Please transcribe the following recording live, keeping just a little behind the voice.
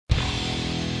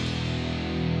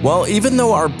Well, even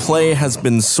though our play has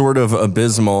been sort of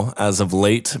abysmal as of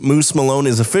late, Moose Malone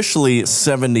is officially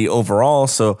 70 overall,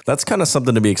 so that's kind of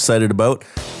something to be excited about.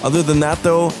 Other than that,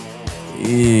 though,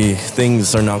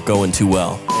 things are not going too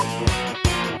well.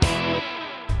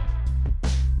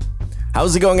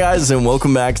 How's it going, guys, and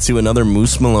welcome back to another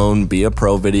Moose Malone Be a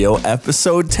Pro video,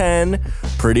 episode 10.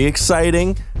 Pretty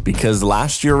exciting, because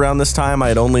last year around this time I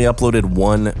had only uploaded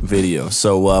one video,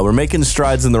 so we're making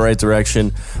strides in the right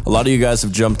direction. A lot of you guys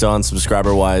have jumped on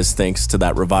subscriber wise thanks to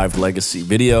that Revived Legacy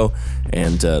video,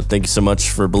 and thank you so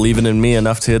much for believing in me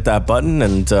enough to hit that button,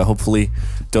 and hopefully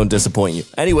don't disappoint you.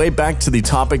 Anyway, back to the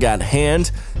topic at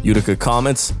hand. Utica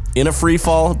Comets in a free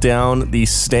fall down the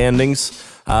standings.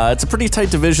 It's a pretty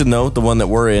tight division, though, the one that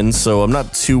we're in, so I'm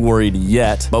not too worried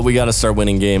yet, but we got to start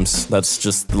winning games. That's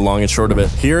just the long and short of it.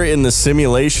 Here in the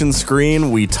simulation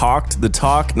screen, we talked the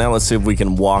talk. Now let's see if we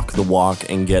can walk the walk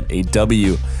and get a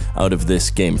W out of this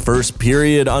game. First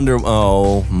period under...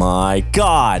 Oh, my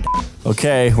God.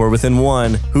 Okay, we're within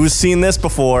one. Who's seen this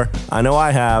before? I know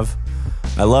I have.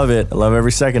 I love it. I love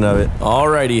every second of it.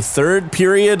 Alrighty, third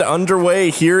period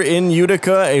underway here in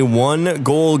Utica. A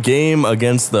one-goal game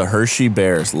against the Hershey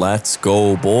Bears. Let's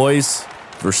go, boys.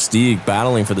 Versteeg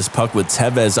battling for this puck with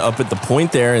Tevez up at the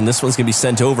point there, and this one's going to be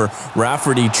sent over.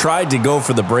 Rafferty tried to go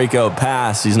for the breakout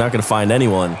pass. He's not going to find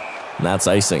anyone, and that's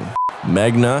icing.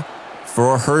 Megna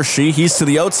for Hershey. He's to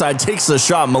the outside, takes the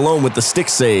shot. Malone with the stick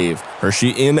save.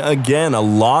 Hershey in again. A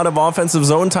lot of offensive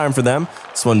zone time for them.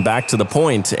 This one back to the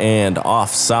point and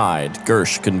offside.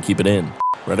 Gersh couldn't keep it in.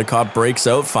 Redicott breaks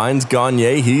out, finds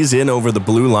Gagne. He's in over the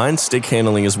blue line, stick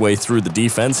handling his way through the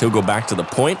defense. He'll go back to the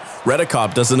point.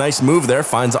 Redicott does a nice move there,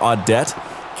 finds Audette.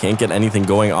 Can't get anything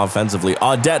going offensively.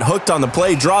 Audette hooked on the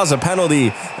play, draws a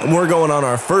penalty, and we're going on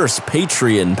our first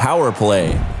Patreon power play.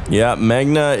 Yeah,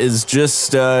 Megna is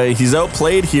just, he's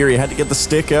outplayed here. He had to get the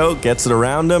stick out, gets it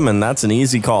around him, and that's an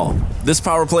easy call. This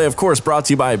power play, of course, brought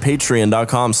to you by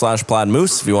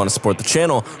patreon.com/PlaidMoose. If you want to support the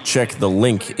channel, check the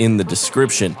link in the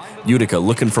description. Utica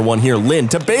looking for one here. Lynn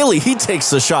to Bailey. He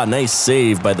takes the shot. Nice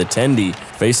save by the Tendy.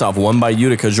 Face-off won by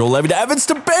Utica. Joel Levy to Evans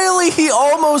to Bailey. He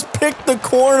almost picked the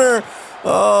corner.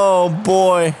 Oh,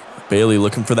 boy. Bailey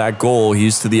looking for that goal.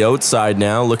 He's to the outside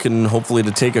now, looking hopefully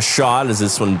to take a shot as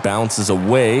this one bounces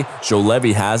away. Joe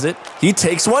Levy has it. He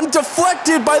takes one,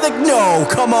 deflected by the... No,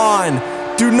 come on.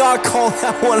 Do not call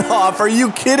that one off. Are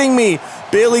you kidding me?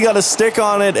 Bailey got a stick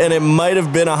on it, and it might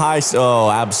have been a high... Oh,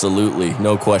 absolutely.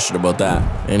 No question about that.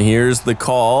 And here's the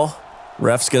call.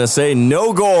 Ref's going to say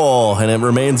no goal, and it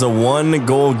remains a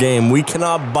one-goal game. We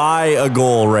cannot buy a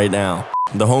goal right now.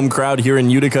 The home crowd here in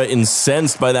Utica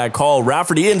incensed by that call.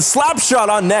 Rafferty in, slap shot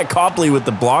on net. Copley with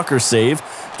the blocker save.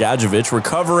 Gadjevich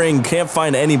recovering, can't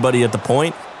find anybody at the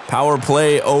point. Power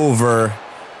play over.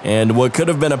 And what could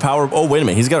have been a power... Oh, wait a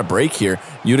minute, he's got a break here.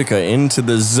 Utica into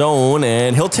the zone,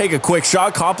 and he'll take a quick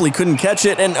shot. Copley couldn't catch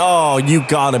it, and oh, you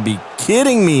gotta be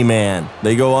kidding me, man.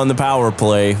 They go on the power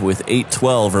play with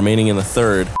 8:12 remaining in the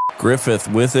third. Griffith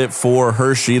with it for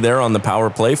Hershey there on the power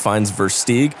play, finds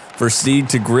Versteeg. Versteeg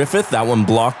to Griffith, that one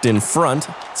blocked in front.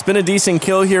 It's been a decent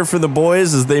kill here for the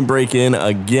boys as they break in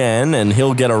again, and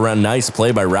he'll get a nice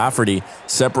play by Rafferty,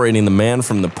 separating the man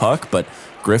from the puck, but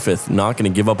Griffith not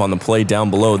going to give up on the play down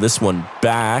below. This one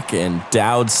back, and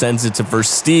Dowd sends it to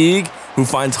Versteeg, who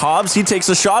finds Hobbs. He takes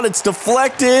a shot, it's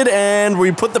deflected, and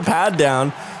we put the pad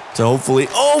down to hopefully...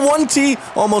 Oh, 1T,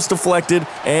 almost deflected,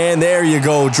 and there you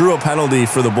go. Drew a penalty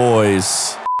for the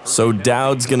boys. So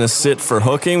Dowd's going to sit for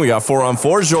hooking. We got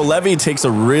 4-on-4. Joe Levy takes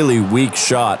a really weak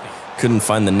shot. Couldn't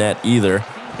find the net either,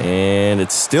 and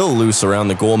it's still loose around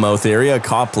the goal mouth area.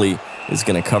 Copley is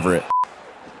going to cover it.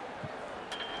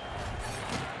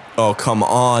 Oh, come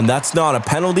on. That's not a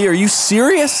penalty. Are you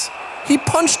serious? He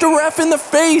punched a ref in the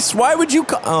face. Why would you...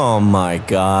 Oh, my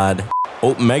God.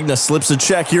 Oh, Megna slips a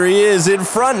check. Here he is in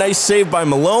front. Nice save by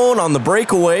Malone on the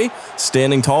breakaway.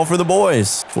 Standing tall for the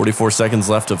boys. 44 seconds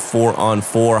left of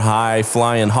 4-on-4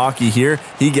 high-flying hockey here.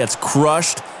 He gets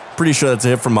crushed. Pretty sure that's a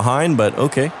hit from behind, but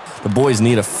okay. The boys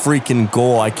need a freaking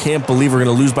goal. I can't believe we're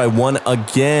going to lose by one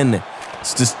again.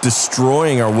 It's just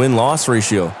destroying our win-loss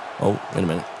ratio. Oh, wait a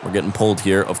minute. We're getting pulled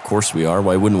here. Of course we are.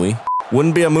 Why wouldn't we?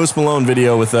 Wouldn't be a Moose Malone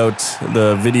video without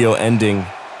the video ending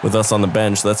with us on the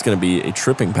bench. That's going to be a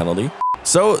tripping penalty.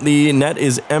 So the net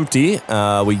is empty.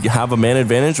 We have a man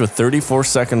advantage with 34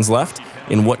 seconds left.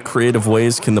 In what creative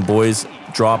ways can the boys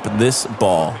drop this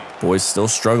ball? Boys still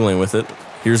struggling with it.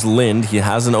 Here's Lind. He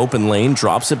has an open lane.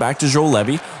 Drops it back to Joe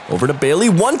Levy. Over to Bailey.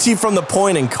 1T from the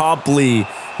point, and Copley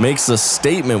makes a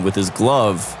statement with his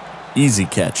glove. Easy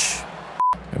catch.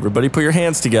 Everybody put your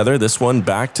hands together. This one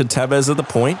back to Tevez at the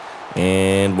point.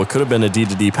 And what could have been a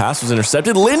D-to-D pass was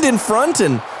intercepted. Lind in front,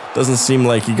 and doesn't seem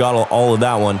like he got all of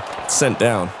that one. Sent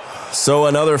down. So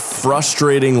another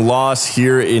frustrating loss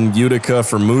here in Utica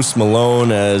for Moose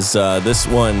Malone, as this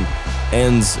one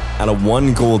ends at a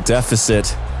 1-goal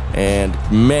deficit. And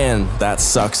man, that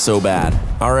sucks so bad.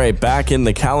 All right, back in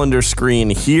the calendar screen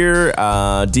here.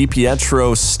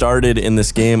 DiPietro started in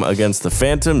this game against the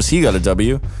Phantoms. He got a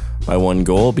W by 1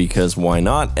 goal, because why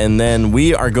not? And then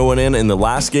we are going in the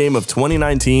last game of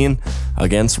 2019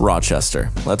 against Rochester.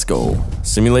 Let's go.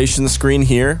 Simulation screen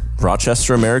here.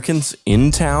 Rochester Americans in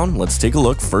town. Let's take a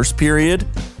look. First period,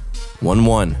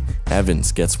 1-1.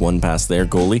 Evans gets 1 past their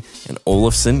goalie, and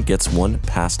Olofsson gets 1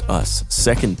 past us.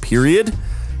 Second period.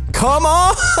 Come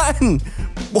on!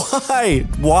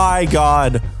 Why,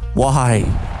 God?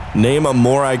 Why? Name a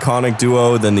more iconic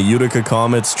duo than the Utica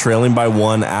Comets trailing by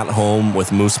 1 at home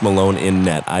with Moose Malone in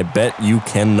net. I bet you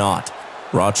cannot.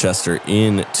 Rochester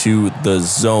into the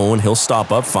zone. He'll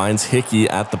stop up, finds Hickey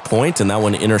at the point, and that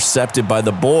one intercepted by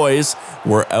the boys.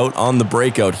 We're out on the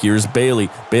breakout. Here's Bailey.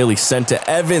 Bailey sent to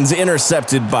Evans,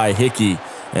 intercepted by Hickey.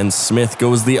 And Smith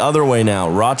goes the other way now.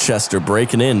 Rochester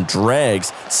breaking in,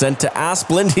 drags, sent to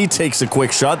Asplund. He takes a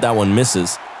quick shot. That one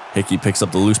misses. Hickey picks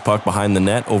up the loose puck behind the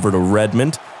net, over to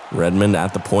Redmond. Redmond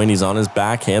at the point, he's on his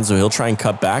backhand, so he'll try and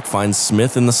cut back, finds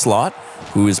Smith in the slot,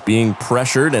 who is being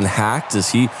pressured and hacked as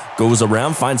he goes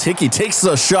around, finds Hickey, takes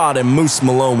the shot, and Moose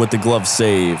Malone with the glove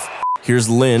save. Here's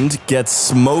Lind, gets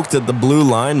smoked at the blue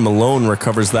line. Malone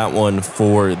recovers that one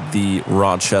for the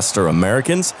Rochester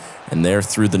Americans, and they're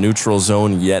through the neutral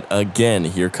zone yet again.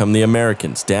 Here come the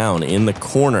Americans, down in the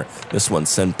corner. This one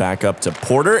sent back up to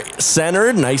Porter,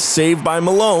 centered, nice save by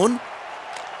Malone.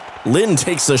 Lind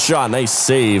takes a shot. Nice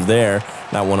save there.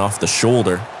 That one off the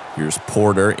shoulder. Here's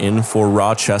Porter in for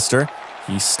Rochester.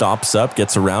 He stops up,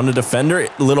 gets around a defender.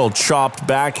 Little chopped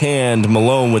backhand.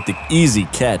 Malone with the easy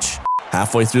catch.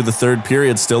 Halfway through the third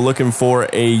period, still looking for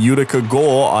a Utica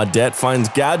goal. Audette finds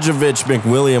Gadjevich.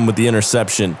 McWilliam with the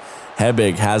interception.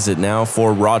 Hebig has it now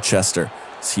for Rochester.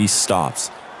 As he stops.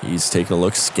 He's taking a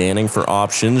look, scanning for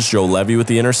options. Joe Levy with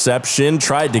the interception.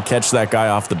 Tried to catch that guy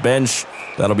off the bench.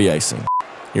 That'll be icing.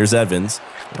 Here's Evans.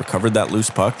 Recovered that loose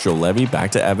puck. Joe Levy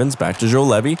back to Evans. Back to Joe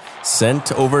Levy.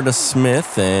 Sent over to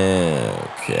Smith.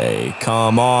 Okay,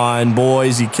 come on,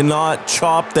 boys. You cannot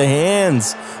chop the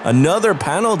hands. Another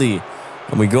penalty.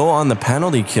 And we go on the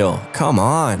penalty kill. Come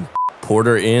on.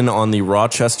 Porter in on the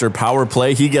Rochester power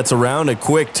play. He gets around, a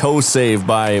quick toe save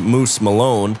by Moose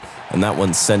Malone. And that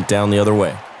one's sent down the other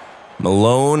way.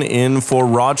 Malone in for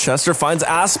Rochester, finds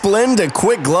Asplund, a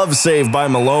quick glove save by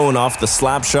Malone off the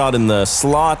slap shot in the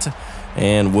slot,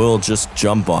 and we'll just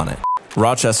jump on it.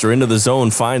 Rochester into the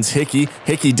zone, finds Hickey.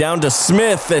 Hickey down to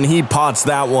Smith, and he pots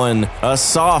that one. A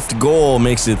soft goal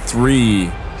makes it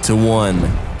 3-1.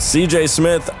 CJ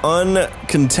Smith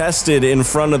uncontested in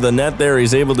front of the net there.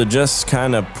 He's able to just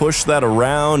kind of push that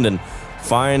around and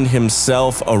find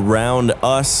himself around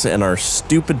us and our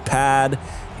stupid pad.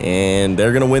 And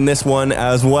they're going to win this one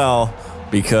as well,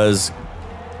 because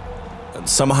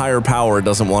some higher power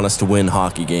doesn't want us to win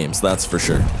hockey games, that's for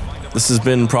sure. This has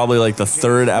been probably like the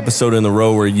 3rd episode in a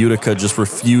row where Utica just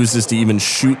refuses to even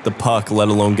shoot the puck, let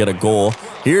alone get a goal.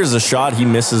 Here's a shot, he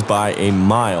misses by a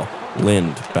mile.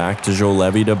 Lind, back to Joe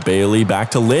Levy to Bailey, back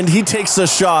to Lind. He takes a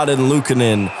shot, and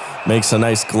Luukkonen makes a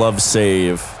nice glove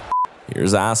save.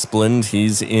 Here's Asplund,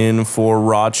 he's in for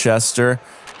Rochester.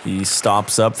 He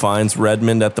stops up, finds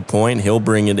Redmond at the point. He'll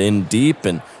bring it in deep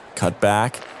and cut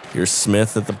back. Here's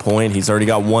Smith at the point. He's already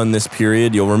got 1 this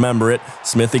period. You'll remember it.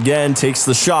 Smith again takes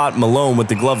the shot. Malone with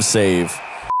the glove save.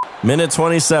 Minute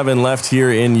 27 left here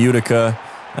in Utica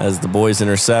as the boys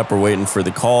intercept. We're waiting for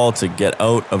the call to get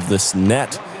out of this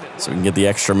net so we can get the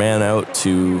extra man out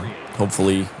to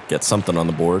hopefully get something on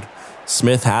the board.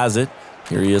 Smith has it.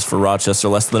 Here he is for Rochester.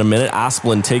 Less than a minute.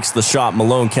 Asplund takes the shot.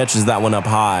 Malone catches that one up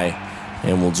high.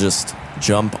 And we'll just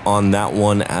jump on that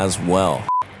one as well.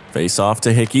 Face off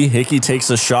to Hickey. Hickey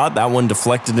takes a shot. That one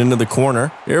deflected into the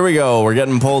corner. Here we go. We're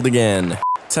getting pulled again.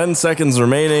 10 seconds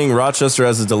remaining. Rochester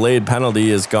has a delayed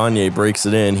penalty as Gagne breaks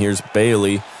it in. Here's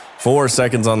Bailey. 4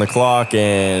 seconds on the clock,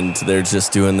 and they're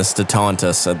just doing this to taunt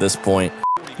us at this point.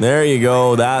 There you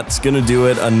go. That's going to do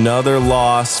it. Another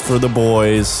loss for the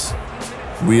boys.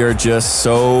 We are just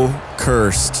so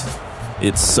cursed.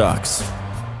 It sucks.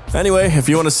 Anyway, if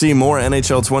you want to see more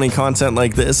NHL 20 content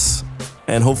like this,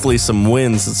 and hopefully some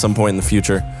wins at some point in the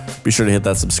future, be sure to hit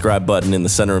that subscribe button in the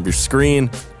center of your screen,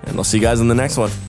 and I'll see you guys in the next one.